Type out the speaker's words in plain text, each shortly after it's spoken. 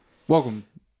Welcome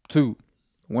to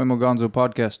Waymo Gonzo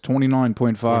Podcast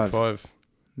 29.5. 5.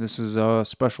 This is a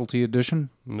specialty edition.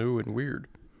 New and weird.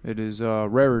 It is a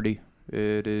rarity.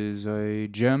 It is a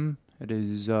gem. It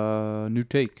is a new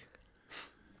take.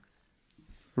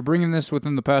 We're bringing this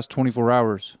within the past 24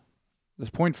 hours. This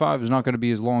point 5 is not going to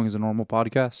be as long as a normal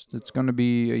podcast. It's going to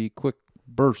be a quick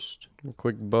burst. A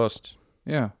quick bust.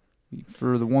 Yeah,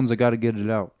 for the ones that got to get it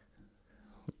out.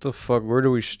 What the fuck? Where do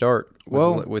we start?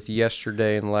 With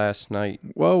yesterday and last night.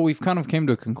 Well, we've kind of came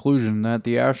to a conclusion that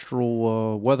the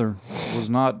astral weather was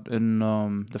not in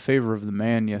the favor of the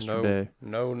man yesterday.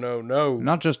 No.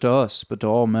 Not just to us, but to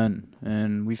all men.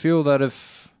 And we feel that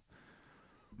if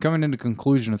coming into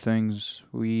conclusion of things,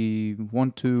 we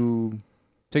want to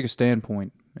take a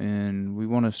standpoint and we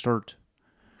want to start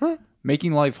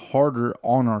making life harder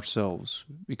on ourselves.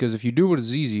 Because if you do what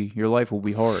is easy, your life will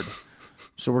be hard.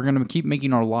 So we're going to keep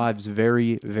making our lives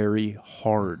very, very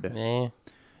hard.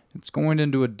 It's going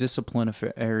into a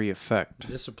disciplinary effect.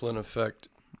 Discipline effect.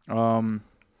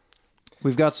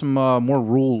 We've got some more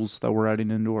rules that we're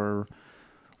adding into our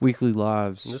weekly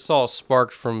lives. This all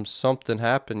sparked from something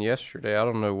happened yesterday. I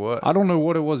don't know what. I don't know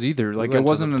what it was either. Like, it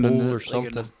wasn't an pool or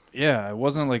something. It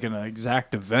wasn't like an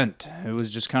exact event. It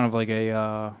was just kind of like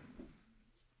a.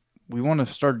 We want to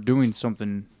start doing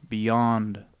something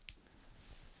beyond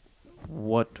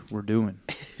what we're doing.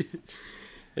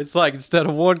 It's like instead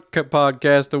of one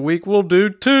podcast a week, we'll do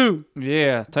 2.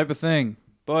 Yeah, type of thing.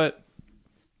 But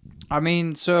I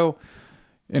mean, so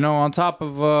on top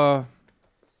of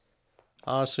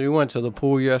Honestly, we went to the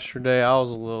pool yesterday. I was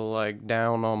a little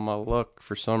down on my luck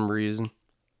for some reason.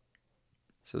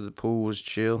 So the pool was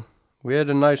chill. We had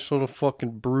a nice little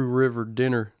fucking Brew River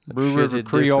dinner. Brew River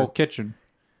Creole Kitchen.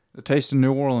 The taste of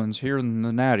New Orleans here in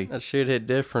the Natty. That shit hit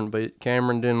different, but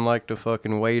Cameron didn't like the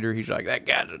fucking waiter. He's like, that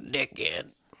guy's a dickhead.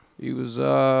 He was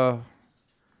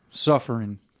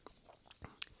suffering.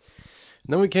 And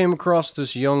then we came across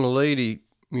this young lady,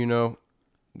 we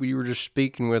were just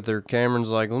speaking with her.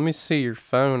 Cameron's like, let me see your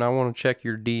phone. I want to check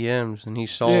your DMs. And he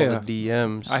saw the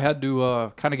DMs. I had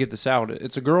to kind of get this out.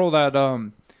 It's a girl that,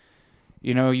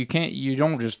 you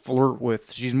don't just flirt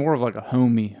with. She's more of like a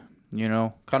homie.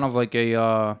 Kind of like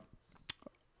a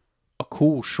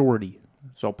cool shorty.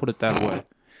 So I'll put it that way.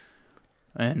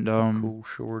 And cool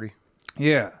shorty.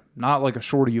 Yeah, not like a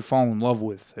shorty you fall in love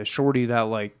with. A shorty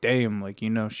that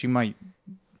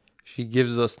She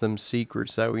gives us them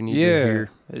secrets that we need to hear.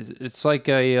 It's like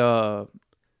a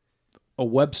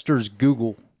Webster's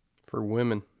Google for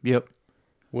women. Yep.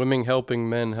 Women helping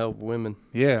men help women.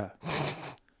 Yeah.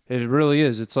 It really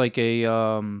is. It's like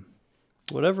a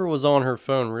whatever was on her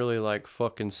phone really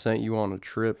fucking sent you on a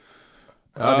trip.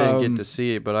 I didn't get to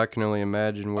see it, but I can only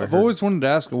imagine where I've always wanted to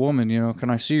ask a woman, can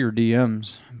I see your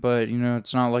DMs? But,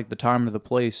 it's not like the time or the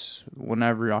place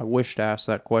whenever I wish to ask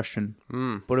that question.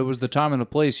 But it was the time and the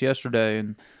place yesterday,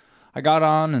 and I got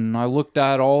on and I looked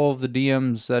at all of the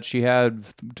DMs that she had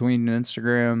between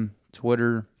Instagram,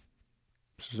 Twitter,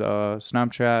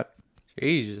 Snapchat.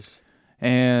 Jesus.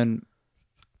 And,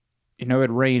 it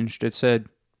ranged. It said,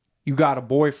 you got a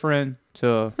boyfriend,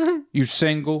 to you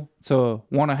single, to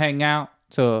want to hang out,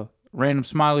 to random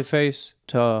smiley face,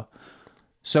 to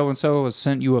so-and-so has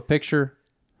sent you a picture.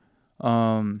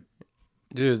 Dude,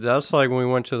 that's like when we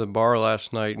went to the bar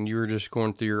last night and you were just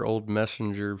going through your old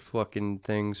messenger fucking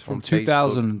things from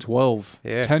 2012. Facebook.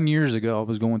 Yeah. 10 years ago, I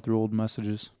was going through old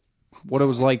messages. What it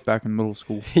was like back in middle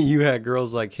school. You had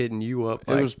girls hitting you up.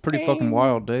 It was pretty fucking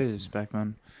wild days back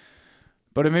then.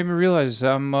 But it made me realize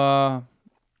I'm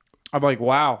like,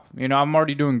 wow, I'm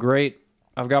already doing great.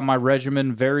 I've got my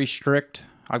regimen very strict.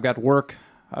 I've got work.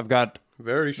 I've got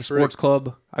very the sports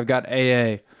club. I've got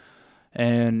AA.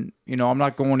 And, I'm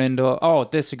not going into,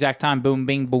 at this exact time, boom,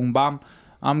 bing, boom, bomb.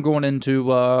 I'm going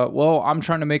into, I'm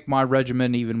trying to make my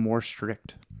regimen even more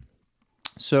strict.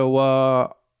 So,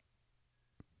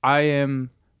 I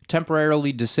am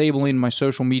temporarily disabling my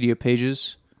social media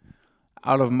pages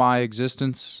out of my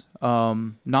existence.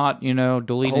 Not,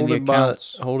 deleting the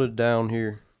accounts. Hold it down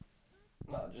here.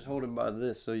 No, just hold it by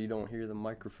this so you don't hear the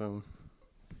microphone.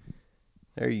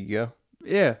 There you go.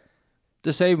 Yeah.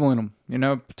 Disabling them,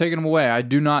 taking them away. I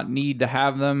do not need to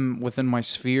have them within my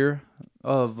sphere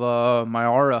of my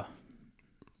aura.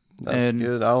 That's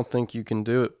good. I don't think you can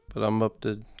do it, but I'm up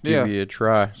to give you a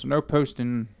try. So no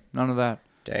posting, none of that.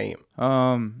 Damn.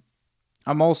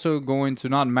 I'm also going to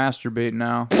not masturbate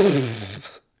now.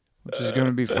 Which is going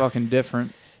to be fucking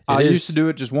different. I used to do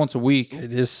it just once a week.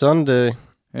 It is Sunday.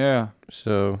 Yeah.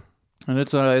 So. And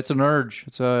it's an urge.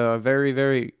 It's a very,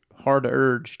 very hard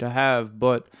urge to have,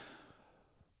 but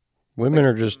women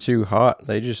are just too hot.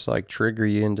 They just trigger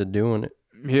you into doing it.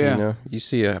 Yeah. You know, you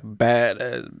see a bad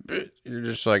ass bitch, you're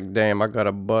just like, damn, I got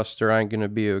a buster. I ain't gonna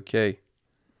be okay.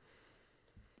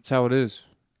 That's how it is.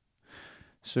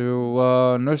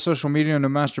 So, no social media, no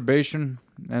masturbation.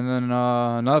 And then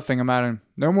another thing I'm adding,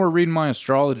 no more reading my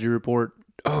astrology report.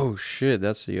 Oh shit,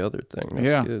 that's the other thing. That's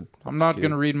Yeah. good. I'm not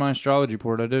going to read my astrology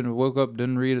report. I woke up,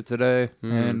 didn't read it today.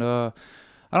 And I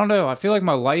don't know. I feel like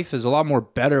my life is a lot more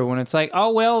better when it's like,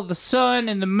 oh, well, the sun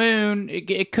and the moon,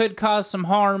 it could cause some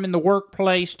harm in the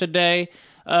workplace today.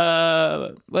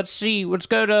 Let's see. Let's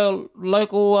go to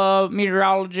local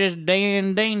meteorologist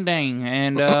Dan Ding Ding,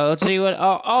 and let's see what.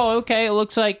 Oh, okay. It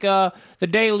looks like the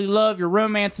daily love, your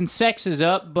romance and sex is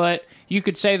up, but you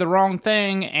could say the wrong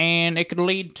thing, and it could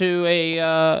lead to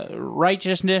a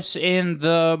righteousness in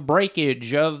the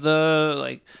breakage of the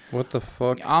like. What the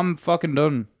fuck? I'm fucking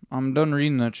done. I'm done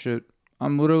reading that shit.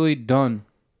 I'm literally done.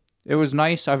 It was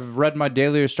nice. I've read my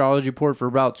daily astrology report for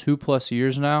about 2+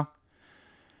 years now.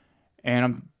 And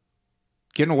I'm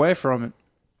getting away from it.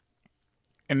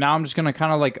 And now I'm just going to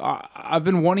kind of like, I've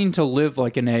been wanting to live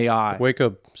like an AI. Wake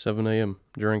up, 7 a.m.,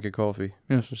 drink a coffee.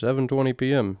 Yes. 7:20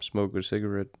 p.m., smoke a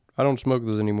cigarette. I don't smoke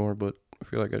those anymore, but I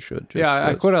feel like I should. Yeah,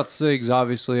 I quit out cigs,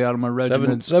 obviously, out of my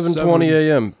regimen. 7:20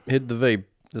 a.m., hit the vape,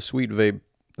 the sweet vape,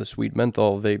 the sweet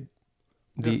menthol vape,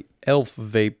 the elf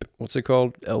vape. What's it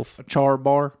called? Elf Char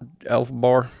bar.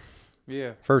 bar.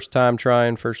 Yeah. First time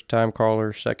trying, first time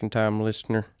caller, second time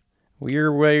listener.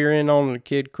 We're weighing on the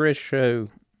Kid Chris show.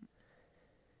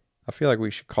 I feel like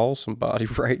we should call somebody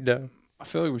right now. I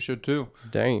feel like we should too.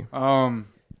 Damn.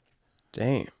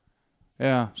 Damn.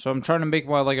 Yeah. So I'm trying to make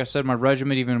my, like I said, my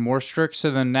regimen even more strict. So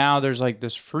then now there's like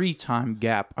this free time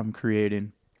gap I'm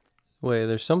creating. Wait,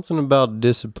 there's something about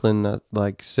discipline that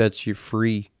like sets you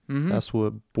free. Mm-hmm. That's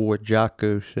what boy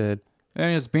Jocko said.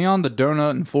 And it's beyond the donut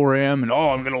and 4 a.m. and,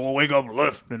 I'm going to wake up and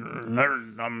lift. And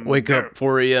I'm Wake up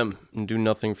 4 a.m. and do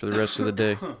nothing for the rest of the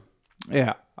day.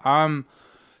 Yeah.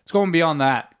 It's going beyond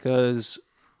that because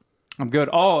I'm good.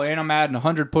 Oh, and I'm adding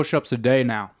 100 push-ups a day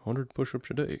now. 100 push-ups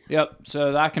a day. Yep.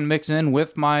 So that can mix in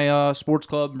with my sports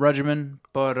club regimen.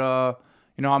 But,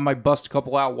 I might bust a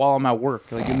couple out while I'm at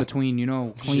work. Like in between,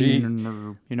 cleaning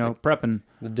or, prepping.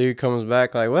 The dude comes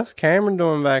back like, what's Cameron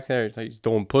doing back there? He's like, he's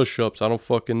doing push-ups. I don't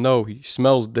fucking know. He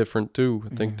smells different too.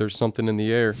 I think there's something in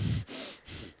the air.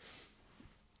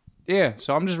 Yeah,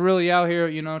 so I'm just really out here,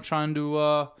 trying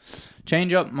to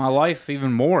change up my life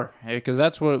even more. Because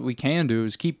that's what we can do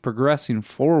is keep progressing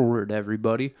forward,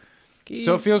 everybody.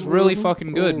 So it feels really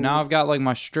fucking good. Now I've got like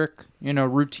my strict,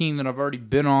 routine that I've already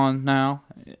been on now.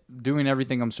 Doing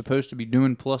everything I'm supposed to be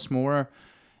doing plus more.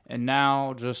 And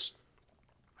now just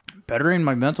bettering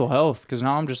my mental health. Because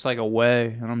now I'm just like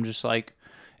away. And I'm just like,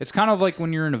 it's kind of like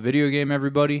when you're in a video game,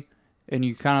 everybody. And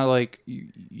you kind of like,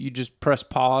 you just press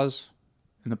pause.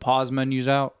 And the pause menu's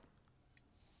out.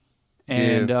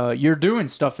 And you're doing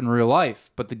stuff in real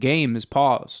life. But the game is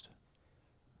paused.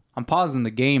 I'm pausing the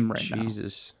game right now.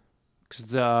 Jesus.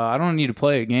 Because I don't need to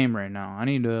play a game right now. I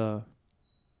need to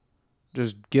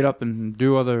just get up and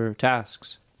do other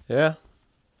tasks. Yeah.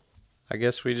 I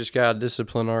guess we just gotta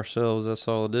discipline ourselves. That's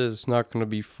all it is. It's not gonna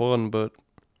be fun, but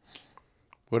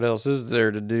what else is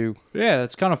there to do? Yeah,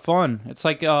 it's kind of fun. It's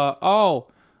like,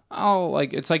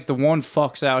 like it's like the one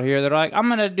fucks out here. They're like, I'm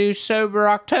gonna do sober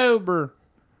October,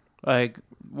 like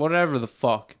whatever the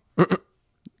fuck.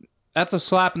 That's a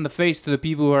slap in the face to the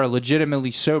people who are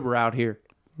legitimately sober out here.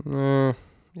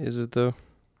 Is it though?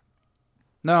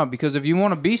 No, because if you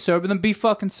want to be sober, then be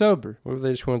fucking sober. What if they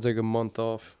just want to take a month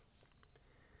off?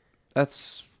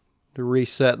 That's to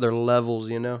reset their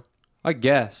levels, I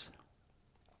guess.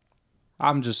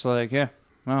 I'm just like, yeah,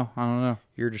 well, I don't know.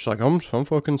 You're just like, I'm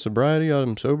fucking sobriety,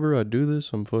 I'm sober, I do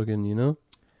this, I'm fucking,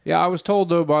 Yeah, I was told,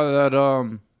 though, by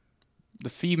that, the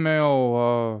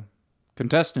female,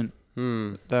 contestant,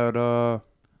 that,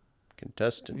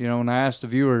 contestant. when I asked the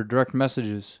viewer direct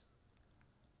messages.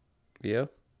 Yeah?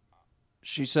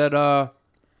 She said,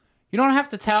 you don't have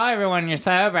to tell everyone you're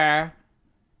sober.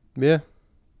 Yeah.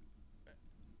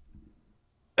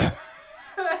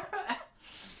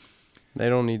 They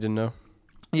don't need to know.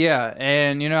 Yeah,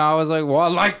 and, I was like, well, I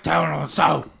like telling them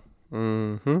so.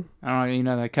 Mm-hmm. I don't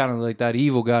know, that kind of like that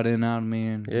evil got in out of me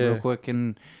and real quick.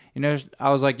 And, I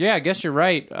was like, yeah, I guess you're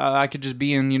right. I could just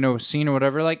be in, a scene or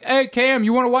whatever. Like, hey, Cam,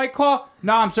 you want a White Claw?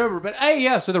 No, I'm sober. But, hey,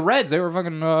 yeah, so the Reds, they were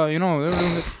fucking, they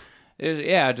were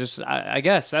yeah, just, I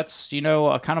guess that's,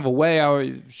 a kind of a way I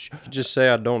would... Just say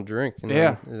I don't drink.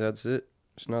 Yeah. That's it.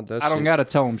 It's not that I don't got to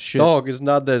tell them shit. Dog, it's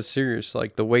not that serious.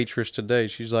 Like the waitress today,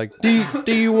 she's like, do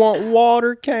you want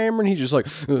water, Cameron? He's just like,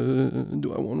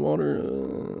 do I want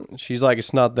water? She's like,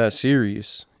 it's not that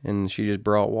serious. And she just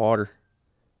brought water.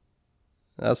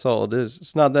 That's all it is.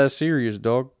 It's not that serious,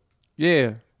 dog.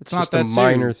 Yeah, it's not just that a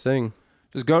minor serious. thing.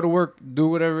 Just go to work, do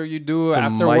whatever you do It's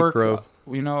after a micro. work.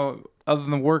 You know, other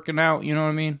than working out, you know what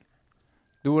I mean?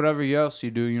 Do whatever else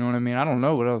you do, you know what I mean? I don't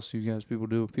know what else you guys people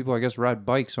do. People, I guess, ride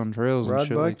bikes on trails and Ride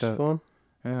shit like bike's that. fun.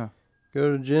 Yeah.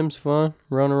 Go to the gym's fun.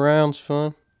 Run around's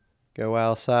fun. Go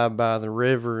outside by the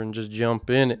river and just jump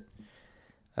in it.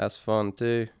 That's fun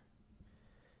too.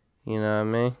 You know what I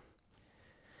mean?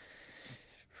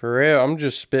 For real, I'm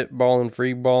just spitballing,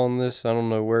 freeballing this. I don't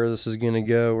know where this is going to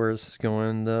go, where this is going to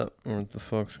end up, or what the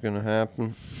fuck's going to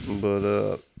happen.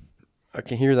 But I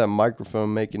can hear that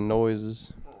microphone making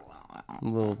noises.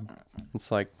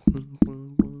 It's like...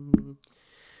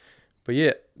 But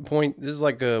yeah, this is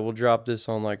like, we'll drop this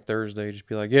on like Thursday. Just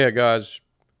be like, yeah, guys,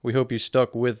 we hope you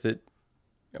stuck with it.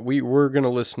 We're going to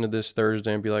listen to this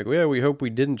Thursday and be like, yeah, we hope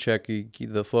we didn't check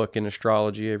the fucking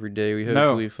astrology every day. We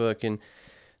hope we fucking...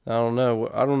 I don't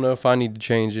know if I need to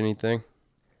change anything.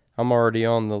 I'm already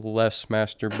on the less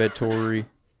masturbatory.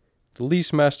 The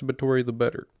least masturbatory, the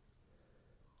better.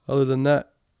 Other than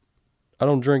that, I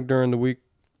don't drink during the week.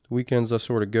 The weekends I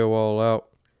sort of go all out.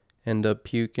 End up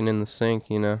puking in the sink,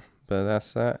 you know. But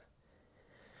that's that.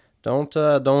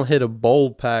 Don't hit a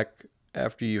bowl pack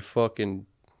after you fucking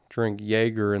drink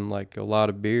Jaeger and like a lot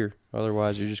of beer.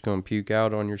 Otherwise you're just gonna puke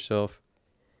out on yourself.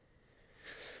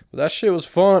 But that shit was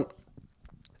fun.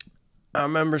 I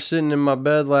remember sitting in my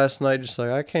bed last night just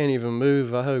like, I can't even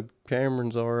move. I hope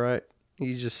Cameron's alright.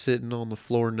 He's just sitting on the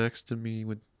floor next to me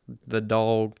with the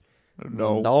dog.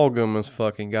 The dog almost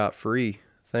fucking got free.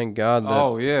 Thank God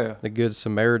that the Good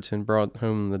Samaritan brought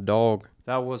home the dog.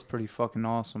 That was pretty fucking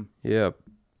awesome. Yeah,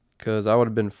 because I would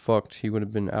have been fucked. He would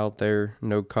have been out there,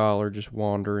 no collar, just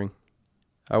wandering.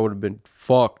 I would have been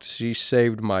fucked. She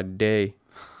saved my day.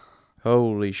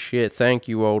 Holy shit. Thank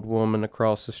you, old woman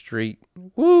across the street.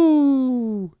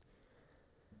 Woo!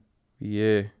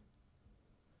 Yeah.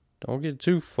 Don't get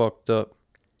too fucked up.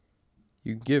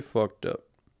 You get fucked up.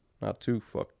 Not too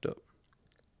fucked up.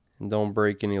 And don't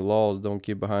break any laws. Don't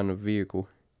get behind a vehicle.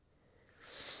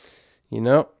 You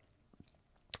know?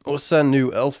 What's that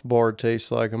new Elf bar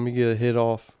taste like? Let me get a hit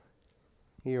off.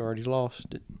 He already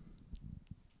lost it.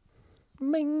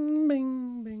 Bing,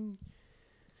 bing, bing.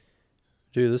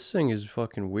 Dude, this thing is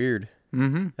fucking weird.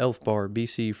 Mm-hmm. Elf Bar,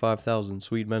 BC 5000,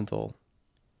 sweet menthol.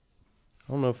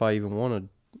 I don't know if I even want to,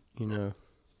 you know.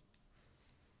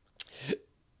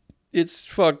 It's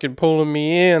fucking pulling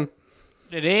me in.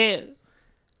 It is.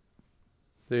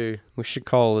 Dude, we should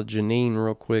call it Janine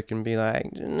real quick and be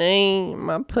like, Janine,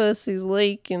 my pussy's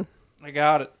leaking. I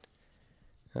got it.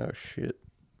 Oh, shit.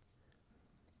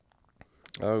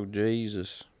 Oh,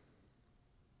 Jesus.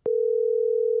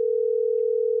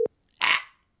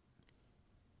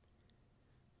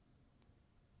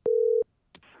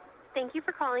 Thank you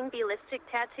for calling Ballistic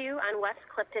Tattoo on West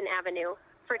Clifton Avenue.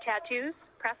 For tattoos,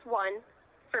 press 1.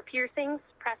 For piercings,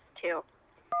 press 2.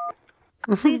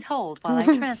 Please hold while I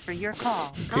transfer your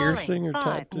call. Piercing or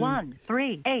tattoo?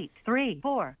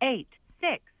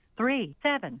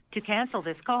 513-834-8637. To cancel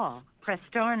this call, press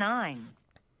star 9.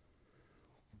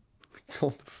 Call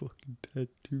the fucking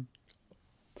tattoo.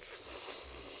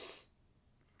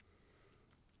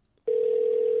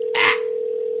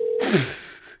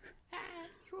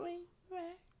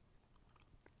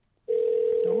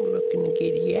 I'm looking to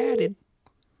get you added.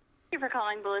 Thank you for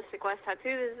calling Ballistic West Tattoo.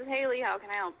 This is Haley. How can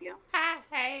I help you? Hi,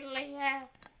 Haley.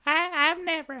 I've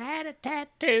never had a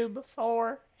tattoo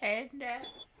before, and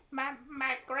my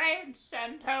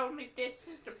grandson told me this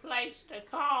is the place to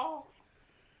call.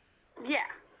 Yeah.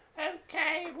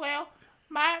 Okay, well,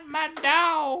 my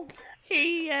dog,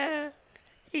 he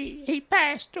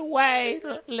passed away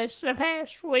the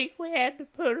past week. We had to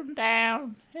put him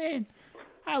down, and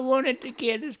I wanted to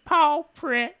get his paw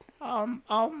print on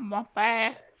my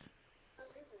back.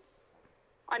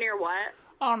 On your what?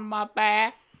 On my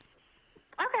back.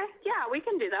 Okay. Yeah, we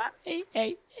can do that.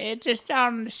 It's just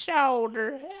on the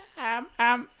shoulder.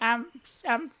 I'm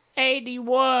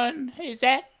 81. Is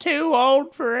that too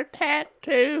old for a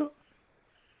tattoo?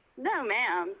 No,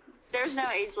 ma'am. There's no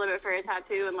age limit for a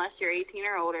tattoo unless you're 18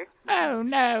 or older. Oh,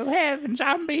 no, heavens,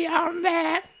 I'm beyond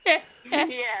that. Yeah,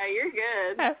 you're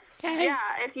good. Okay. Yeah,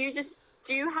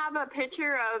 do you have a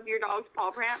picture of your dog's paw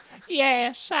print?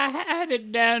 Yes, I had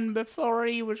it done before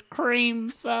he was cream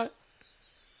fucked.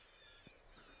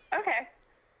 Okay.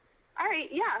 All right,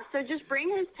 yeah, so just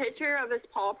bring his picture of his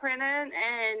paw print in,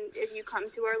 and if you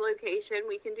come to our location,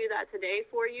 we can do that today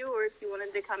for you, or if you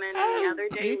wanted to come in any other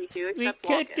day, we do accept We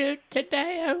could do it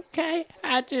today, okay.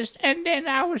 And then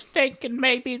I was thinking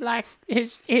maybe like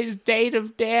his date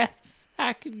of death,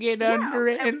 I could get under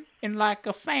it in like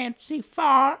a fancy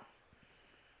font.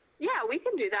 Yeah, we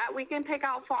can do that. We can pick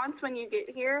out fonts when you get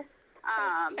here.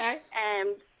 Okay.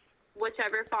 And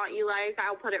whichever font you like,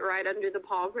 I'll put it right under the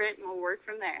paw print and we'll work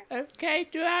from there. Okay,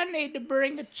 do I need to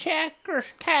bring a check or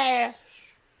cash?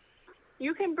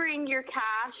 You can bring your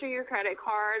cash or your credit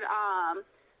card.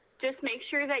 Just make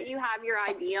sure that you have your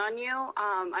ID on you.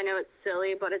 I know it's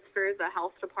silly, but it's for the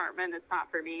health department. It's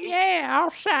not for me. Yeah, I'll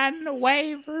sign the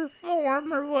waiver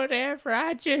form or whatever.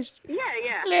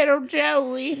 Yeah. Little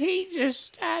Joey,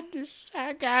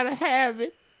 I gotta have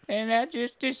it. And I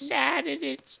just decided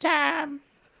it's time.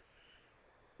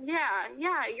 Yeah,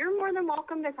 you're more than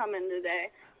welcome to come in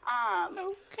today.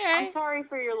 Okay. I'm sorry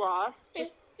for your loss. Just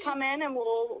come in and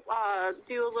we'll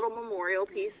do a little memorial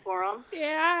piece for him.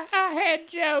 Yeah, I had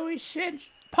Joey since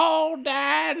Paul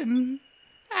died, and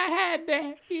I had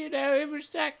to, it was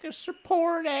like a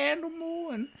support animal,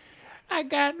 and I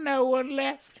got no one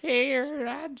left here,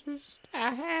 and I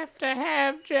have to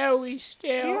have Joey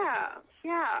still.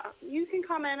 Yeah, you can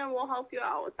come in and we'll help you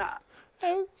out with that.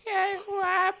 Okay, well,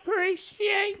 I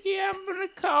appreciate you. I'm gonna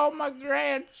call my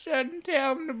grandson and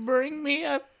tell him to bring me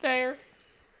up there.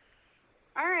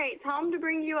 All right, tell him to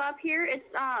bring you up here. It's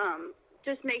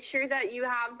just make sure that you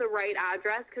have the right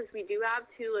address because we do have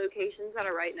 2 locations that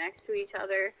are right next to each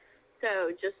other.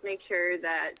 So just make sure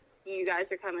that you guys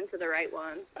are coming to the right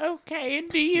one. Okay, and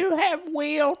do you have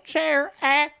wheelchair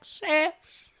access?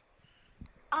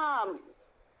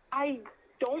 I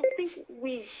don't think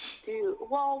we do.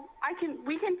 Well,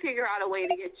 we can figure out a way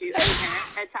to get you in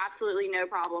there. It's absolutely no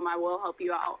problem. I will help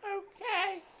you out.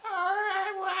 Okay, all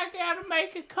right, well, I gotta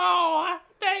make a call.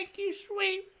 Thank you,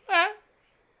 sweet.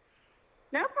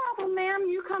 No problem, ma'am.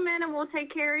 You come in and we'll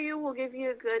take care of you. We'll give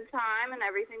you a good time and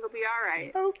everything will be all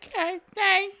right. Okay,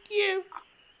 thank you.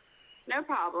 No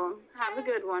problem. Have a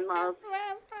good one, love.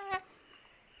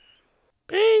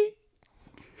 Hey.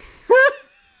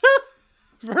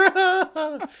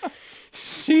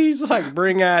 She's like,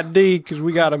 bring ID because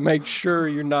we got to make sure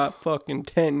you're not fucking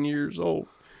 10 years old.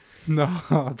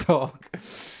 No, dog.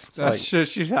 That's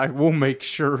just, she's like, we'll make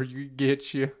sure you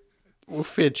get you. We'll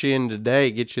fit you in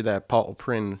today, get you that paw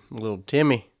print, little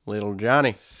Timmy, little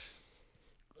Johnny.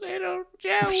 Little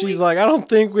Joey. She's like, I don't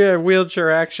think we have wheelchair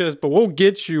access, but we'll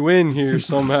get you in here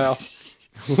somehow.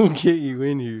 We'll get you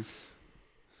in here.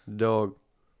 Dog.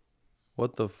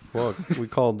 What the fuck? We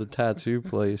called the tattoo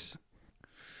place.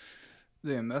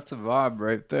 Damn, that's a vibe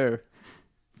right there.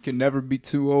 Can never be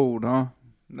too old, huh?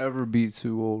 Never be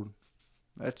too old.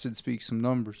 That should speak some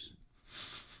numbers.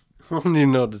 I don't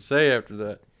even know what to say after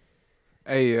that.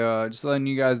 Hey, just letting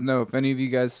you guys know, if any of you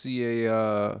guys see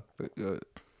a,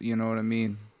 you know what I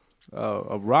mean,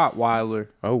 a Rottweiler.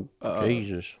 Oh,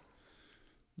 Jesus.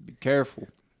 Be careful.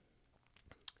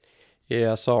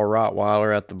 Yeah, I saw a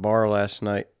Rottweiler at the bar last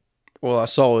night. Well, I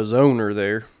saw his owner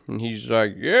there, and he's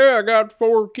like, yeah, I got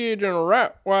 4 kids and a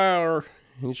Rottweiler.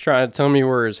 He's trying to tell me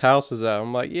where his house is at.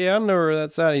 I'm like, yeah, I know where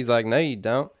that's at. He's like, no, you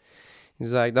don't.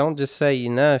 He's like, don't just say you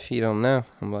know if you don't know.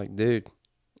 I'm like, dude,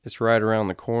 it's right around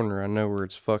the corner. I know where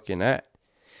it's fucking at.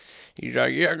 He's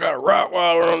like, yeah, I got a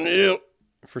Rottweiler on the hill.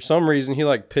 For some reason, he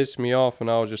like pissed me off, and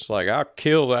I was just like, I'll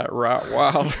kill that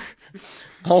Rottweiler.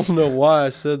 I don't know why I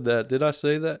said that. Did I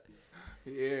say that?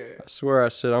 Yeah. I swear I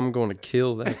said, I'm going to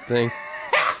kill that thing.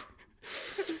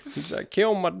 He's like,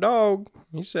 kill my dog.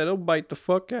 He said, he'll bite the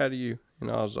fuck out of you. And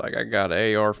I was like, I got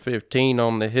an AR-15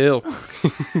 on the hill.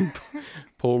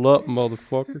 Pull up,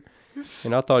 motherfucker.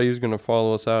 And I thought he was going to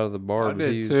follow us out of the bar. I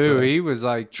did too. He was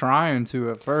like trying to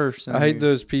at first. I hate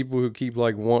those people who keep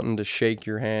like wanting to shake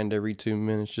your hand every 2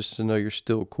 minutes just to know you're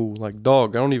still cool. Like,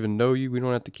 dog, I don't even know you. We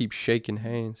don't have to keep shaking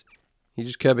hands. He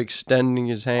just kept extending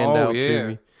his hand out to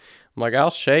me. I'm like, I'll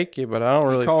shake you, but I don't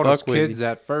really fuck with you. He called us kids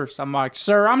at first. I'm like,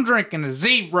 sir, I'm drinking a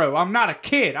 0. I'm not a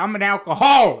kid. I'm an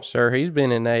alcoholic. Sir, he's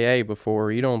been in AA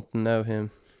before. You don't know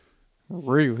him.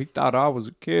 Real. He thought I was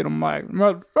a kid. I'm like,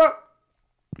 motherfucker.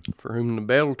 For whom the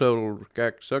bell tolled,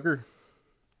 cocksucker.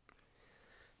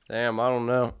 Damn, I don't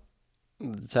know.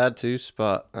 The tattoo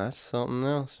spot, that's something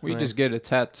else. We man. just get a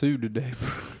tattoo today, bro.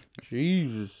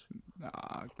 Jesus. Nah,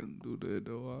 I couldn't do that,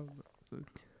 though.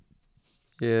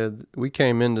 Yeah, we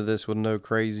came into this with no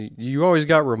crazy. You always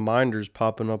got reminders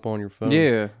popping up on your phone.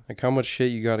 Yeah. Like how much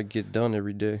shit you got to get done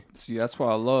every day. See, that's what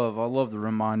I love. I love the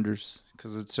reminders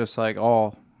because it's just like,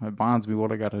 oh, it reminds me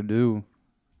what I got to do.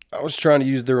 I was trying to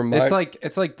use the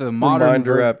It's like the modern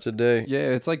reminder app today. Yeah,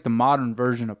 it's like the modern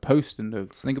version of Post-it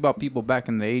notes. Think about people back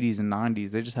in the 80s and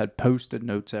 90s. They just had Post-it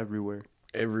notes everywhere.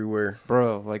 Everywhere.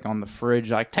 Bro, like on the fridge,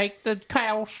 like, take the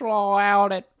coleslaw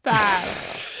out at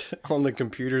 5. On the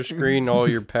computer screen, all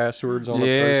your passwords on the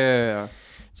person. Yeah.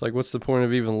 It's like, what's the point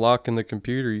of even locking the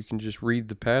computer? You can just read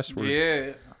the password.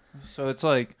 Yeah. So it's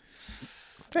like,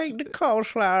 Take the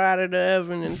coleslaw out of the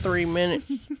oven in 3 minutes.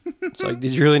 It's like,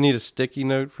 did you really need a sticky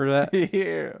note for that?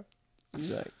 Yeah.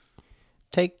 He's like,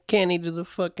 take Kenny to the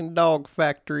fucking dog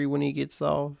factory when he gets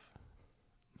off.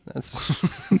 That's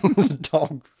the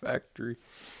dog factory.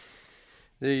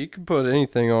 Yeah, you can put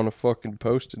anything on a fucking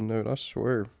post-it note, I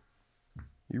swear.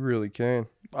 You really can.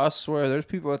 I swear, there's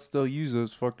people that still use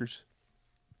those fuckers.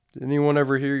 Did anyone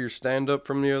ever hear your stand-up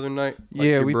from the other night? Like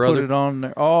Yeah, your we brother? put it on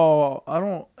there.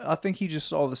 Oh, I think he just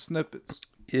saw the snippets.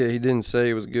 Yeah, he didn't say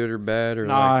it was good or bad or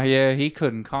Nah, like yeah, he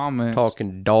couldn't comment.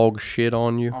 talking dog shit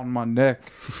on you. On my neck.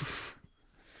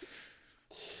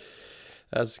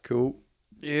 That's cool.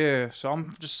 Yeah, so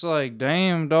I'm just like,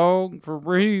 damn, dog, for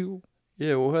real.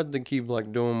 Yeah, we'll have to keep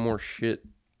like doing more shit.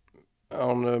 I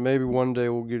don't know. Maybe one day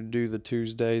we'll get to do the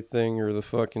Tuesday thing or the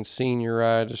fucking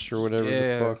senioritis or whatever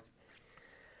Yeah. the fuck.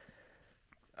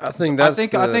 I think that's.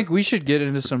 I think we should get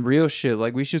into some real shit.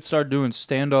 Like, we should start doing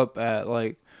stand up at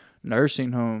like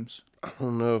nursing homes. I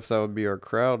don't know if that would be our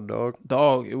crowd, dog.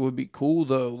 Dog, it would be cool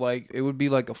though. Like, it would be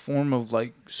like a form of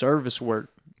like service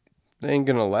work. They ain't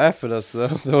gonna laugh at us though.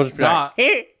 They'll just be Nah,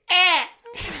 like,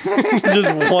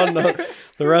 just one.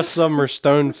 The rest of them are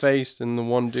stone faced, and the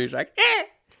one dude's like,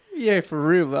 yeah, for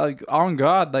real. Like, on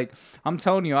God, like, I'm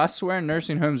telling you, I swear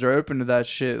nursing homes are open to that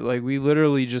shit. Like, we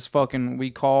literally just fucking, we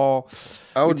call,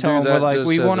 I would we tell do them, that. we're like, just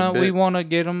we as a wanna, we bit. wanna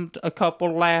get them a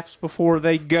couple laughs before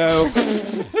they go.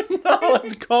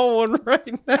 Let's call one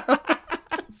right now.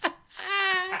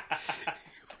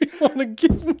 We want to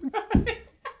give them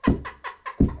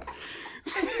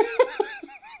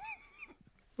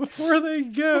before they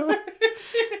go.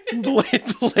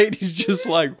 The lady's just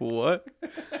like, what?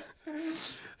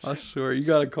 I swear, you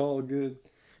gotta call a good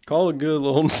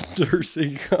little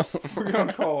nursing home. We're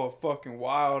gonna call a fucking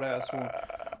wild ass one.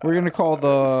 We're gonna call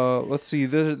the, let's see,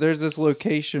 there's this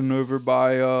location over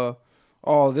by,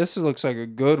 oh, this looks like a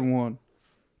good one.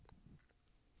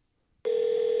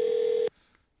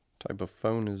 Type of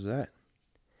phone is that?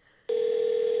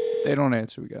 They don't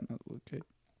answer, we got another location.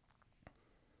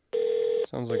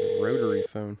 Sounds like a rotary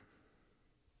phone.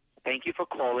 Thank you for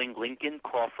calling Lincoln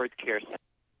Crawford Care Center.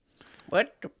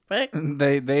 What the fuck?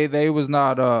 They was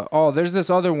not, oh, there's this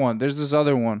other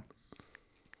one.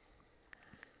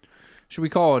 Should we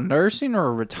call it nursing or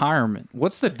a retirement?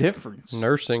 What's the difference?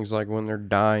 Nursing's like when they're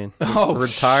dying. Oh,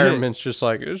 Retirement's just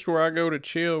like, this is where I go to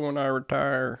chill when I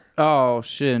retire. Oh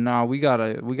shit! Nah, we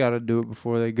gotta do it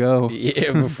before they go.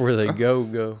 Yeah, before they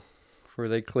go. Before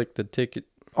they click the ticket.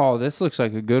 Oh, this looks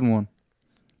like a good one.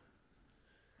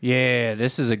 Yeah,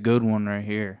 this is a good one right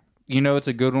here. You know, it's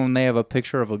a good one. They have a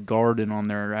picture of a garden on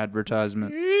their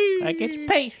advertisement. Like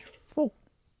it's peaceful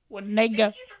when they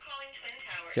go.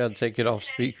 Gotta take it off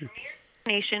speaker.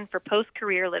 Nation for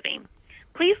post-career living.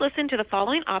 Please listen to the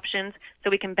following options so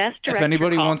we can best direct If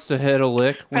anybody your call. wants to hit a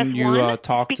lick when Press you 1,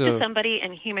 talk speak to somebody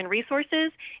in human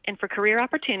resources and for career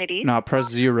opportunities. nah, press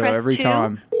 0 Press every 2.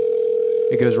 time.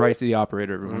 It goes right to the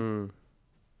operator. Everyone.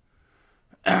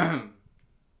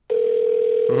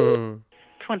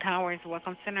 Twin Towers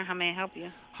Welcome Center. How may I help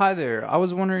you? Hi there. I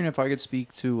was wondering if I could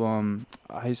speak to,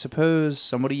 I suppose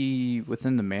somebody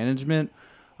within the management.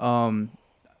 My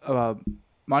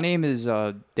name is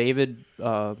David,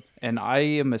 and I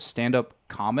am a stand-up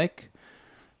comic.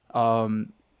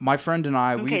 My friend and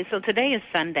I, Okay, so today is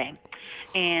Sunday,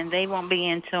 and they won't be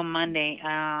in until Monday,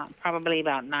 probably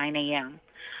about 9 a.m.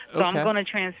 So Okay. I'm going to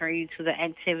transfer you to the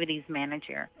activities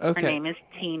manager. Okay. Her name is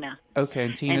Tina. Okay,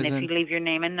 and Tina's And if in. you leave your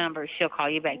name and number, she'll call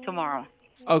you back tomorrow.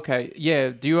 Okay,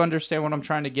 yeah. Do you understand what I'm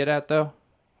trying to get at, though?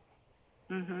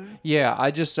 Mm-hmm. Yeah,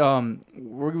 I just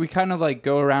we kind of like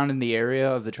go around in the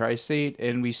area of the tri-state,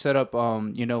 and we set up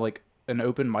you know, like an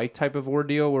open mic type of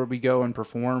ordeal where we go and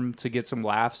perform to get some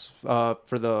laughs for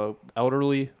the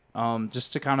elderly,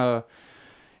 just to kind of,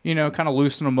 you know, kind of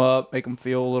loosen them up, make them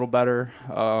feel a little better.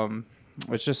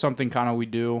 It's just something kind of we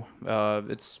do.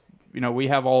 It's, you know, we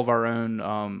have all of our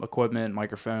own equipment,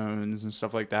 microphones and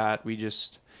stuff like that. We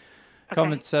just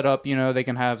come and set up, you know, they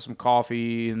can have some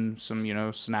coffee and some, you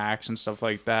know, snacks and stuff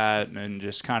like that, and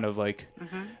just kind of like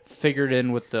figured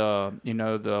in with the, you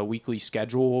know, the weekly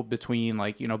schedule between,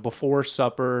 like, you know, before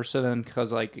supper. So then,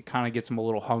 because like it kind of gets them a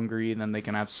little hungry, and then they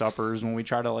can have suppers when we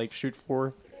try to like shoot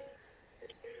for.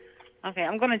 Okay,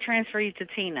 I'm going to transfer you to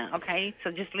Tina, okay?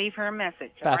 So just leave her a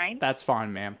message, all right? That's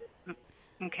fine, ma'am.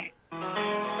 Okay.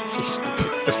 Just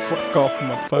get the fuck off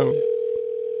my phone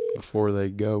before they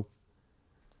go.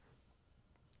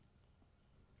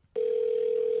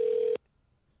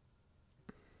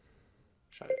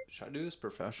 Should I do this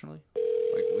professionally?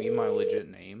 Like, leave my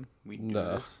legit name? We do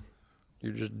Nah. this?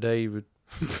 You're just David.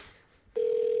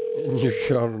 And you're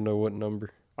sure I don't know what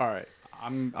number. All right.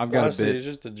 I've got Honestly, a it's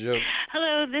bit. just a joke.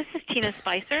 Hello, this is Tina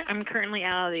Spicer. I'm currently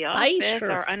out of the office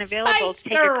Spicer. or unavailable to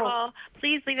take your call.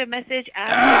 Please leave a message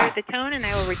after the tone, and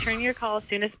I will return your call as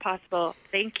soon as possible.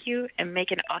 Thank you, and make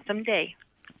an awesome day.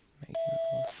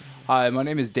 Hi, my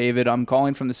name is David. I'm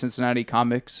calling from the Cincinnati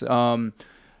Comics. We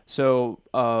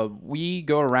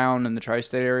go around in the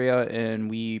tri-state area and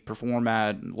we perform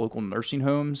at local nursing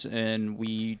homes, and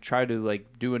we try to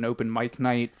like do an open mic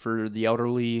night for the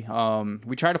elderly.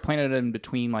 We try to plan it in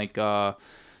between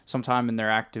sometime in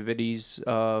their activities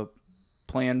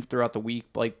planned throughout the week,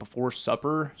 like before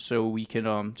supper, so we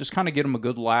can just kind of get them a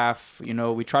good laugh. You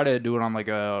know, we try to do it on like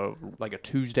a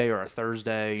Tuesday or a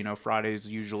Thursday. You know, Fridays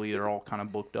usually they're all kind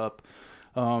of booked up.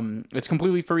 It's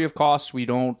completely free of cost. We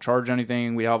don't charge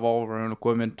anything. We have all of our own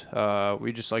equipment.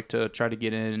 We just like to try to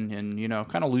get in and, you know,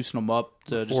 kind of loosen them up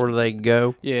Before they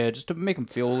go. Yeah, just to make them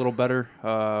feel a little better.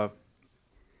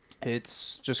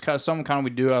 It's just kind of something we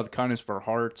do out of the kindness of our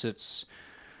hearts. It's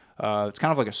kind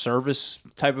of like a service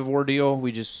type of ordeal.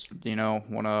 We just, you know,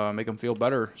 want to make them feel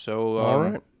better. So, All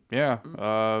right.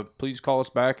 Yeah, please call us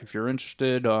back if you're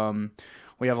interested.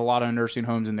 We have a lot of nursing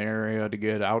homes in the area to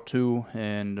get out to,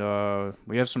 and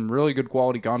we have some really good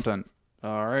quality content.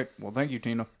 All right. Well, thank you,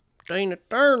 Tina. Tina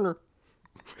Turner.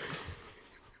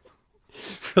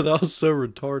 That was so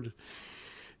retarded.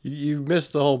 You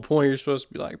missed the whole point. You're supposed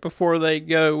to be like, before they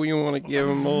go, we want to give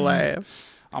them a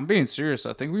laugh. I'm being serious.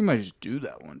 I think we might just do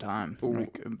that one time.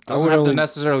 Like, it I doesn't would have to only-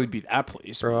 necessarily be that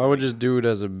place. Bro, I would just do it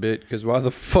as a bit, because why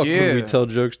the fuck would we Yeah. tell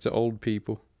jokes to old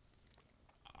people?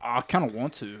 I kind of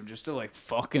want to, just to like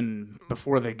fucking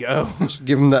before they go. Just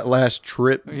give them that last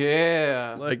trip.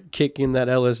 Yeah. Like kicking that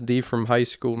LSD from high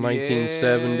school,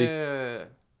 1970. Yeah.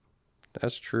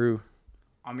 That's true.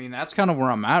 I mean, that's kind of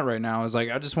where I'm at right now. Is like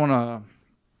I just want to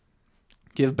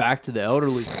give back to the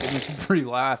elderly. Give me some free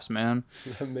laughs, man.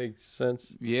 That makes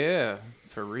sense. Yeah,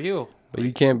 for real. But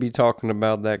you can't be talking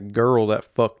about that girl that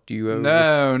fucked you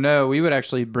over. No, we would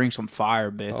actually bring some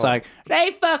fire bits. Oh. Like,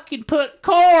 They fucking put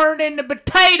corn in the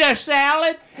potato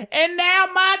salad, and now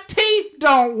my teeth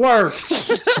don't work.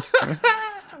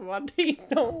 My teeth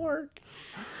don't work.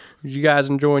 You guys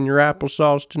enjoying your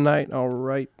applesauce tonight? All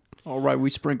right. all right, we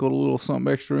sprinkled a little something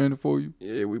extra in it for you.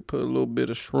 Yeah, we put a little bit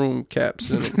of shroom caps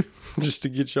in it just to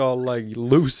get y'all like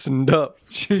loosened up.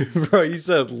 Bro, you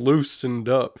said loosened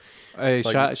up. Hey,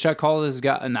 Like- should I call this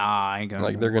guy? Nah, I ain't gonna.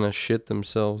 Like they're gonna shit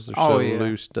themselves. They're Oh, so yeah.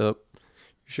 loosed up.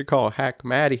 You should call Hack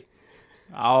Matty.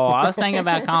 Oh, I was thinking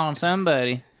about calling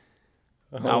somebody.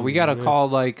 No, we gotta call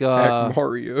like. Hack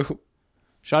Mario.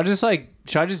 Should I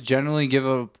just generally give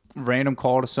a random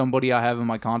call to somebody I have in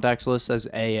my contacts list as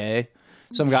AA?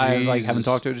 Some guy I like haven't Jesus.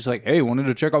 talked to, just like, hey, wanted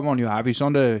to check up on you. Happy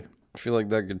Sunday. I feel like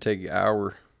that could take an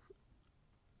hour.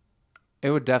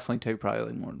 It would definitely take probably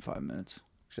like more than 5 minutes.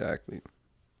 Exactly.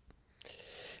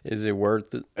 Is it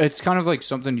worth it? It's kind of like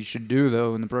something you should do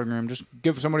though in the program. Just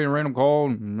give somebody a random call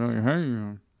and like,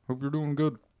 hey, hope you're doing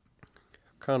good.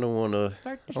 Kind of want to.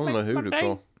 I don't know who to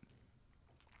call.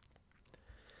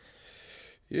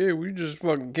 Yeah, we just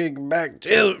fucking kicking back.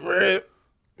 Chill it, bro.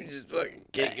 We just fucking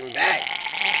kicking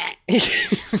back.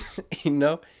 You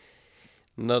know?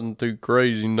 Nothing too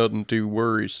crazy, nothing too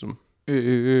worrisome.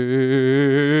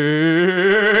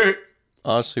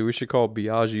 Honestly, we should call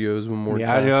Biagio's one more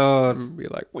time. Be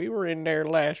like, we were in there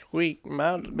last week.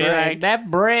 My Be like, that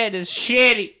bread is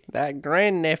shitty. that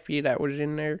grandnephew that was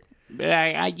in there. Be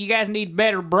like, you guys need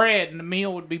better bread, and the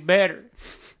meal would be better.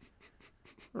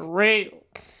 For real.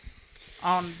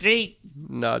 On G.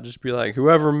 Nah, just be like,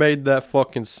 whoever made that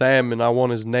fucking salmon, I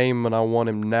want his name and I want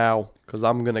him now. Because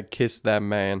I'm going to kiss that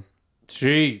man.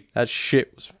 Gee, That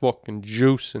shit was fucking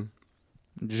juicing.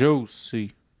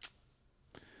 juicy.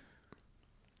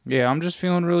 Yeah, I'm just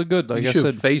feeling really good. Like you I should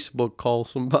said, Facebook call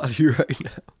somebody right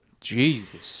now.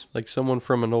 Jesus. Like someone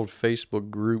from an old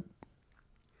Facebook group.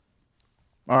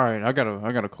 All right, I gotta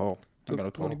call. I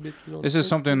gotta call. This is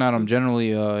something that I'm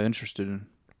generally interested in.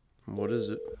 What is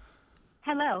it?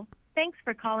 Hello. Thanks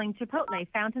for calling Chipotle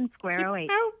Fountain Square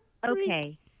 08.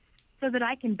 Okay. So that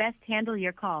I can best handle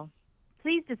your call,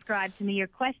 please describe to me your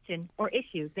question or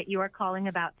issue that you are calling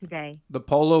about today. The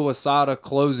Polo Asada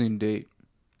closing date.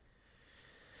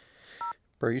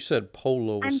 Bro, you said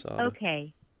Polo I'm Asada.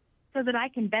 okay. So that I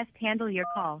can best handle your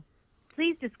call,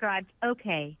 please describe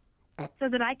okay. So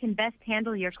that I can best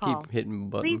handle your call, Keep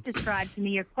hitting please button. describe to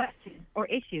me your question or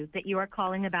issue that you are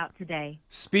calling about today.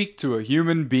 Speak to a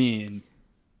human being.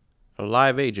 A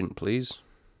live agent, please.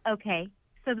 Okay.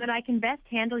 So that I can best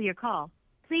handle your call,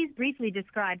 please briefly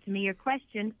describe to me your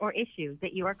question or issue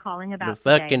that you are calling The about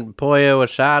today. fucking pollo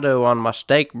asado on my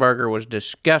steak burger was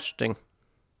disgusting.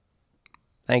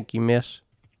 Thank you, miss.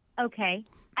 Okay.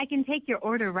 I can take your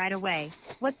order right away.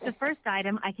 What's the first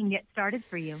item I can get started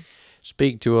for you?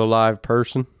 Speak to a live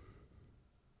person.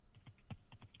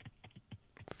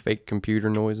 Fake computer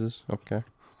noises. Okay.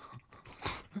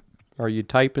 Are you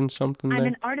typing something I'm there?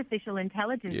 an artificial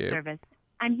intelligence Yep. service.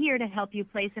 I'm here to help you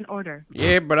place an order.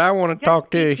 Yeah, but I want to Just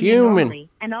talk to a speak me human. normally,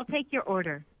 and I'll take your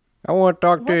order. I want to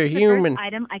talk What's to a the human. first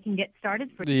item I can get started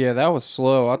for you? Yeah, that was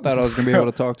slow. I thought I was gonna be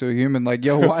able to talk to a human. Like,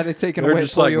 yo, why are they taking They're away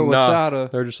just like, Toyo nah.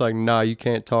 Asada? They're just like, nah, you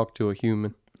can't talk to a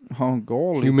human. Oh,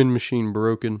 golly. Human machine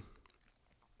broken.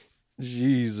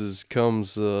 Jesus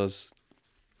comes us.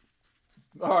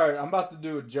 All right, I'm about to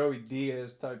do a Joey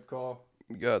Diaz type call.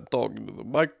 You got talking to the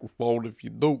microphone if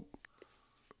you don't.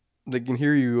 They can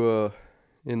hear you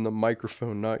in the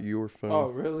microphone, not your phone. Oh,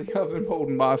 really? I've been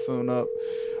holding my phone up.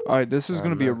 All right, this is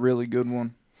going to be a really good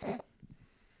one. Planet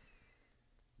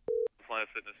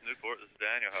Fitness Newport. This is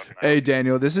Daniel. How can I Hey, help?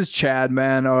 Daniel, this is Chad,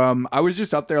 man. I was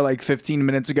just up there like 15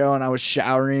 minutes ago, and I was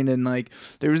showering, and like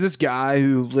there was this guy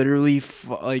who literally,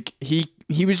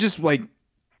 he was just like,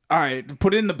 all right,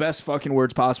 put it in the best fucking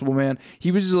words possible, man. He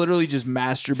was just literally just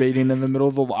masturbating in the middle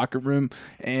of the locker room,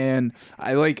 and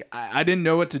I didn't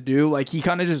know what to do. Like, he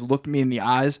kind of just looked me in the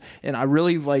eyes, and I'm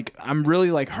really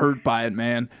hurt by it,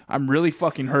 man. I'm really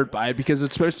fucking hurt by it because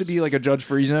it's supposed to be like a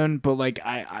judge-free zone, but like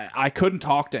I couldn't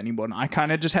talk to anyone. I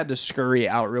kind of just had to scurry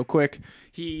out real quick.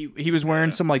 He was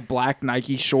wearing some like black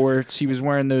Nike shorts. He was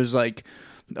wearing those like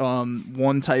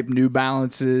one type New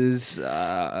Balances.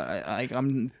 I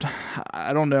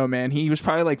don't know, man. He was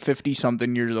probably like 50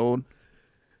 something years old.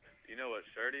 You know what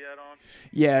shirt he had on?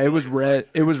 Yeah, it was red.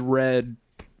 It was red.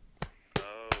 Oh,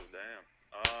 damn.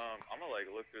 I'm gonna like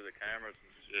look through the cameras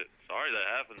and shit. Sorry that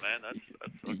happened, man. That's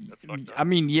fucked up. I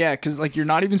mean, yeah, because like you're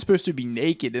not even supposed to be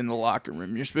naked in the locker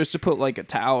room. You're supposed to put like a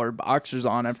towel or boxers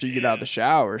on after you get out of the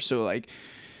shower. So like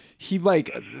he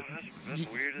like. That's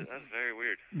weird. That's very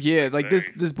weird. Yeah, like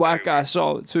this black guy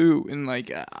saw it too, and like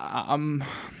I'm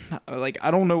like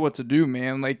I don't know what to do,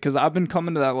 man. Like, cause I've been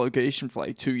coming to that location for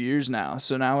like 2 years now,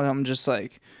 so now I'm just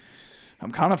like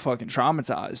I'm kind of fucking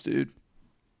traumatized, dude.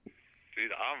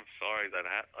 Dude, I'm sorry that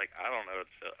I don't know.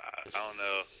 I don't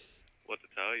know what to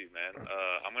tell you, man.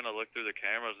 I'm gonna look through the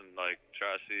cameras and like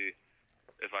try to see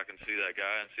if I can see that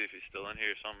guy and see if he's still in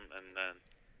here or something, and then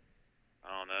I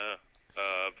don't know.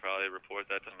 Probably report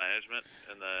that to management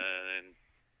and then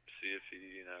see if he,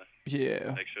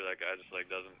 make sure that guy just like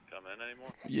doesn't come in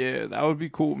anymore. Yeah, that would be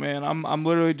cool, man. I'm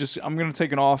literally just I'm gonna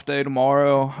take an off day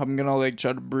tomorrow. I'm gonna like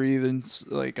try to breathe and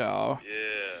like Yeah.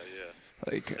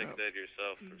 Like take a day to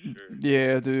yourself for sure.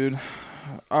 Yeah, dude.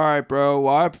 All right, bro.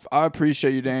 Well, I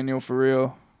appreciate you, Daniel, for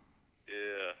real.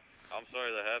 Yeah, I'm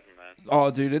sorry that happened, man. Oh,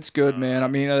 dude, it's good, man. I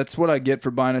mean, that's what I get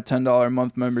for buying a $10 a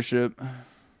month membership. Yeah,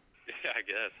 I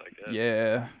guess.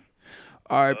 Yeah.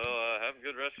 All right. Well, have a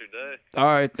good rest of your day. All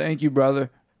right. Thank you, brother.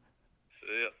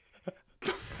 See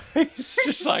ya. He's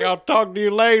just like, I'll talk to you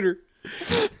later.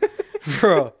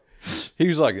 Bro, he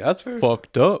was like, that's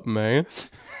fucked up, man.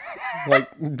 Like,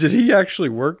 did he actually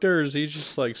work there, or is he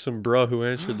just like some bro who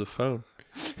answered the phone?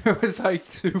 It was like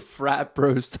two frat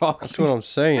bros talking. That's what I'm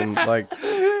saying. Like,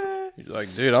 he's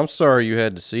like, dude, I'm sorry you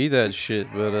had to see that shit,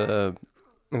 but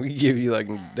we give you like,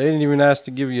 they didn't even ask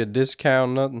to give you a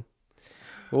discount, nothing.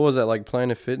 What was that, like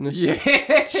Planet Fitness? Yeah.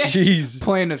 Jeez.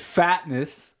 Planet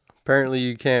Fatness. Apparently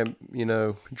you can't,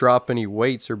 drop any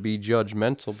weights or be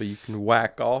judgmental, but you can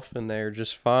whack off in there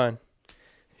just fine.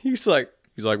 He's like,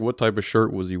 what type of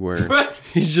shirt was he wearing?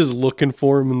 He's just looking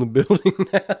for him in the building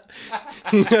now.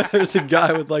 There's a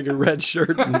guy with like a red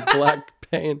shirt and black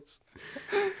pants.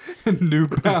 New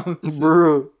Balance.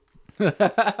 Bro.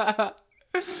 There's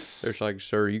like,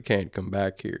 sir, you can't come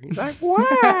back here. He's like,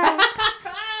 why?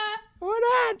 What'd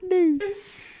I do?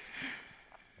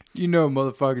 You know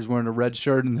motherfuckers wearing a red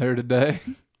shirt in there today.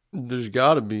 There's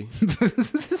gotta be.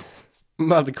 I'm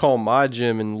about to call my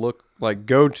gym and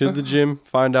go to the gym,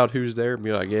 find out who's there, and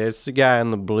be like, yeah, it's the guy in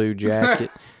the blue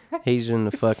jacket. He's in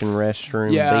the fucking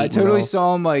restroom. Yeah, I totally off.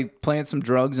 saw him like plant some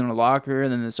drugs in a locker,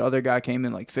 and then this other guy came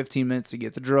in like 15 minutes to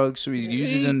get the drugs, so he's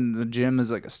using the gym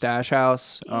as like a stash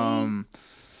house.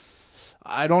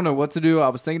 I don't know what to do. I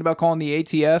was thinking about calling the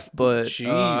ATF, but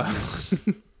Jesus.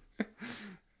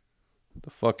 The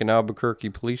fucking Albuquerque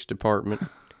Police Department.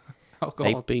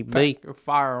 APB.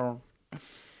 Firearm.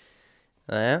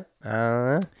 Yeah,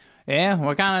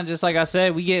 we're kind of just like I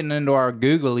said, we getting into our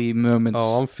googly moments.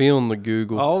 Oh, I'm feeling the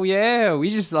Google. Oh yeah,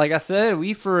 we just like I said,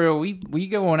 we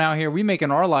going out here, we making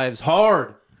our lives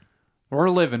hard. We're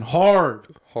living hard,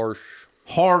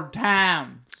 hard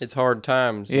time. It's hard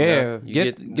times. Yeah,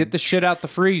 get the shit out the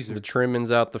freezer. The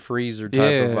trimmings out the freezer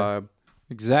type of vibe.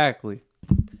 Exactly.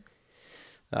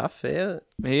 I feel it.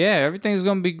 Yeah, everything's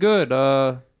gonna be good.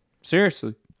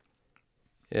 Seriously.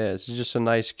 Yeah, it's just a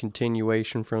nice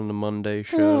continuation from the Monday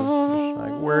show. Just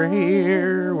like, we're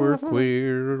here, we're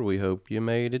queer, we hope you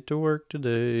made it to work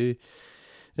today.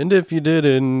 And if you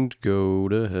didn't, go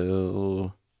to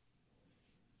hell.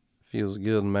 Feels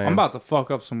good, man. I'm about to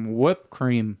fuck up some whipped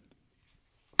cream.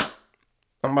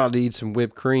 I'm about to eat some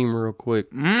whipped cream real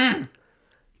quick. Man,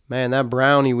 that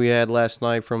brownie we had last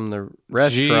night from the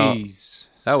restaurant, Jeez.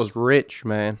 that was rich,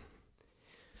 man.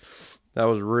 That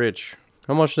was rich.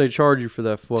 How much they charge you for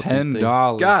that fucking thing?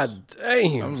 $10. God That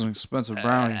damn. was an expensive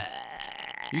brownie.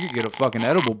 You could get a fucking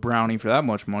edible brownie for that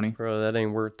much money. Bro, that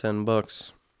ain't worth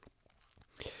 $10.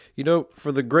 You know,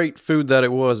 for the great food that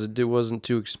it wasn't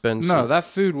too expensive. No, that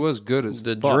food was good as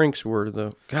The fuck. drinks were,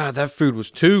 though. God, that food was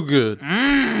too good.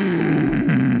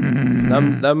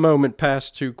 That moment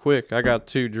passed too quick. I got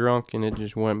too drunk and it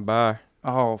just went by.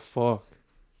 Oh, fuck.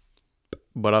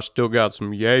 But I still got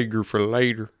some Jaeger for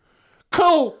later.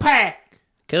 Cool pack.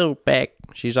 Cool pack.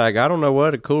 She's like, I don't know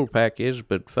what a cool pack is,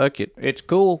 but fuck it. It's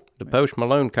cool. The Post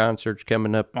Malone concert's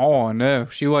coming up. Oh, I know.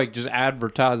 She, like, just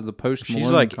advertised the Post Malone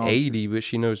She's like concert. 80, but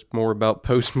she knows more about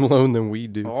Post Malone than we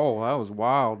do. Oh, that was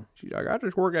wild. She's like, I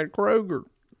just work at Kroger.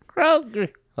 Kroger.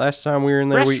 Last time we were in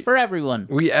there, Fresh for everyone.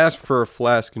 we asked for a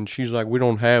flask, and she's like, we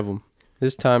don't have them.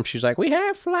 This time, she's like, we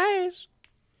have flasks.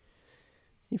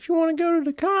 If you want to go to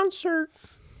the concert.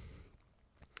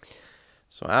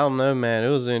 So, I don't know, man. It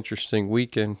was an interesting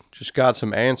weekend. Just got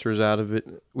some answers out of it.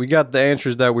 We got the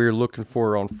answers that we were looking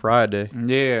for on Friday.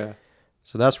 Yeah.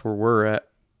 So, that's where we're at.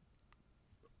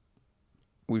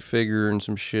 We figuring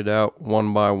some shit out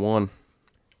one by one.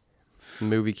 The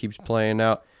movie keeps playing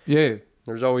out. Yeah.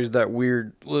 There's always that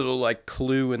weird little, like,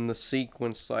 clue in the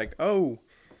sequence, like, oh,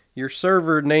 your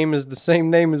server name is the same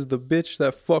name as the bitch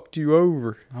that fucked you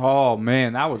over. Oh,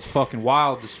 man, that was fucking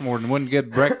wild this morning. Wouldn't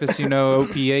get breakfast, you know,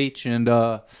 OPH, and,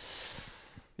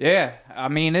 yeah, I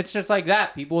mean, it's just like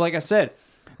that, people. Like I said,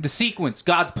 the sequence,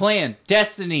 God's plan,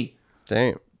 destiny.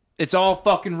 Damn. It's all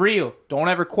fucking real. Don't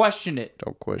ever question it.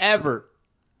 Don't question Ever.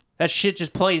 That shit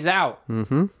just plays out.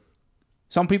 Mm-hmm.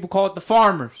 Some people call it the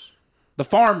farmers. The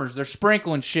farmers, they're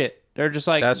sprinkling shit. They're just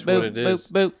like, That's boop, what it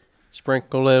is. boop, boop.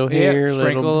 Sprinkle a little here, Yep,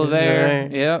 sprinkle little there.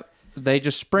 Yep. They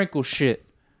just sprinkle shit.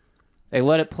 They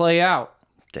let it play out.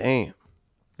 Damn.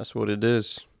 That's what it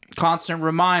is. Constant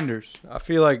reminders. I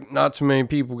feel like not too many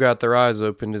people got their eyes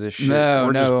open to this shit. No,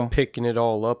 We're no. just picking it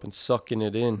all up and sucking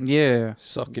it in. Yeah.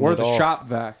 Sucking We're it the off. shop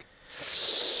vac.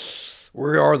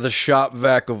 We are the shop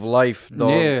vac of life,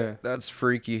 dog. Yeah. That's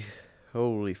freaky.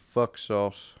 Holy fuck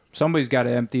sauce. Somebody's got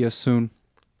to empty us soon.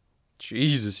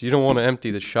 Jesus, you don't want to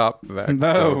empty the shop vac.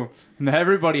 dog. No.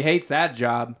 Everybody hates that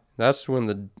job. That's when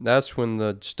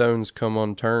the stones come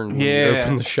unturned. When you Yeah.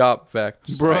 open the shop vac.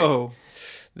 Just like, Bro.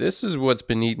 this is what's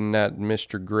been eating at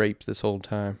Mr. Grape this whole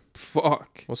time.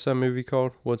 Fuck. What's that movie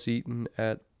called? What's eating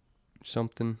at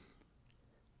something?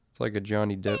 It's like a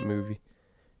Johnny Depp movie.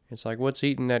 It's like, what's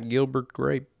eating at Gilbert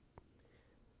Grape?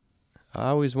 I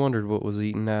always wondered what was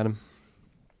eating at him.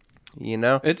 You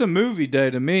know? It's a movie day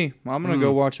to me. I'm going to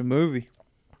go watch a movie.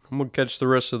 I'm going to catch the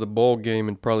rest of the ball game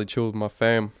and probably chill with my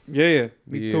fam. Yeah.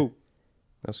 Me Yeah. too.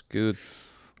 That's good.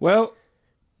 Well,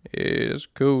 Yeah, that's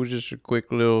cool. Just a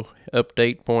quick little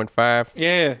update, 0.5.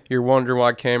 yeah. You're wondering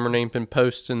why Cameron ain't been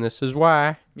posting. This is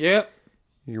why. Yep.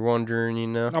 You're wondering, you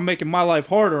know. I'm making my life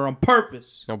harder on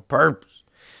purpose. On purpose.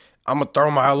 I'm going to throw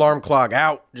my alarm clock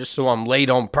out just so I'm late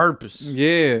on purpose.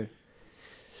 Yeah.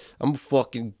 I'm going to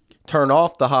fucking turn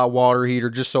off the hot water heater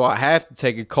just so I have to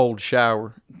take a cold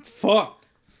shower. Fuck.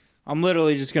 I'm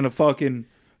literally just going to fucking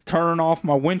turn off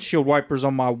my windshield wipers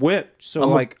on my whip.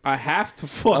 So, I have to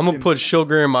fucking... I'm going to put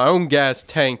sugar in my own gas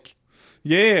tank.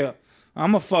 Yeah.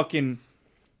 I'm a fucking...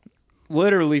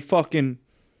 Literally fucking...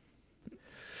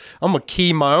 I'm going to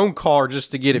key my own car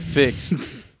just to get it fixed.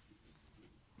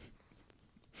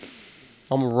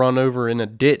 I'm going to run over in a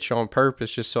ditch on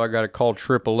purpose just so I got to call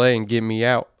AAA and get me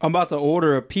out. I'm about to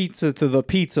order a pizza to the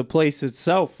pizza place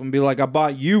itself and be like, I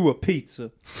bought you a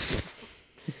pizza.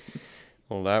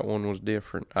 Well, that one was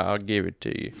different. I'll give it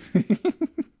to you.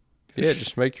 Yeah,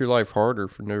 just make your life harder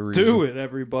for no reason. Do it,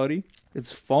 everybody.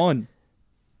 It's fun.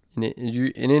 In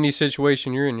any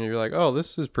situation you're in, you're like, oh,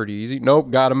 this is pretty easy.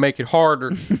 Nope, got to make it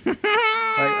harder. Like,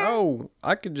 oh,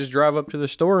 I could just drive up to the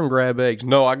store and grab eggs.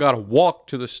 No, I got to walk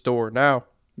to the store now.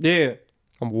 Yeah.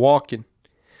 I'm walking.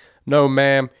 No,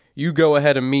 ma'am, you go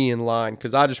ahead of me in line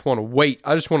because I just want to wait.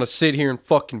 I just want to sit here and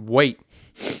fucking wait.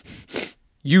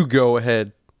 You go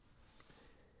ahead.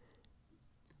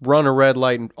 Run a red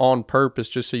light on purpose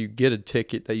just so you get a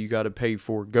ticket that you got to pay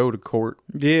for. Go to court.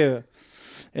 Yeah.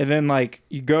 And then, like,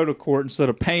 you go to court instead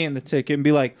of paying the ticket and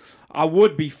be like, I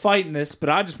would be fighting this, but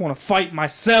I just want to fight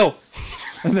myself.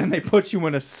 And then they put you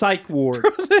in a psych ward.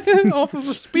 Off of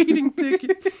a speeding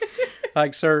ticket.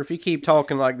 Like, sir, if you keep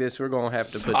talking like this, we're going to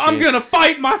have to put I'm going to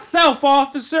fight myself,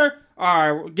 officer.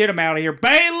 All right, get him out of here.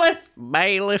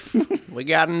 Bailiff. We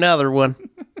got another one.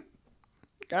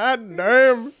 God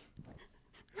damn.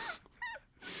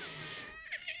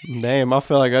 Damn, I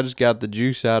feel like I just got the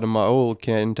juice out of my oil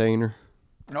container.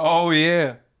 Oh,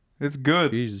 yeah. It's good.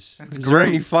 Jesus. It's Is there great.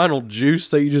 any final juice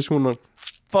that you just want to...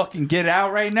 Fucking get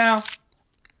out right now?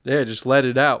 Yeah, just let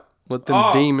it out. Let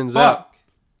them demons out.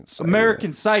 So,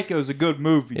 American Psycho is a good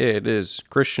movie. Yeah, it is.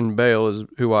 Christian Bale is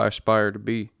who I aspire to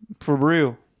be. For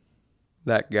real.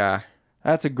 That guy.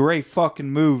 That's a great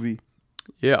fucking movie.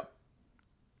 Yeah.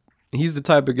 He's the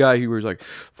type of guy who was like,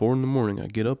 4 a.m, I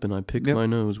get up and I pick my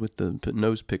nose with the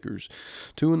nose pickers.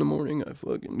 2 a.m, I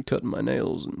fucking cut my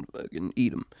nails and fucking eat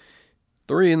them.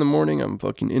 3 a.m, I'm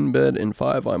fucking in bed, and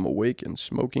 5, I'm awake and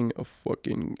smoking a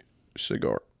fucking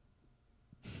cigar.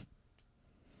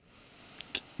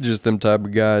 Just them type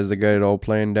of guys that got it all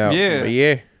planned out. Yeah. But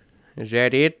yeah. Is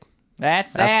that it?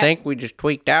 That's that. I think we just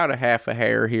tweaked out a half a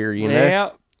hair here, you know?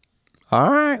 Yeah.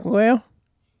 All right, well,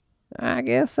 I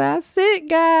guess that's it,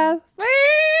 guys.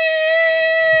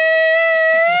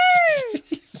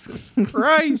 Jesus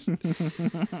Christ.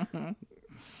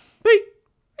 Peace.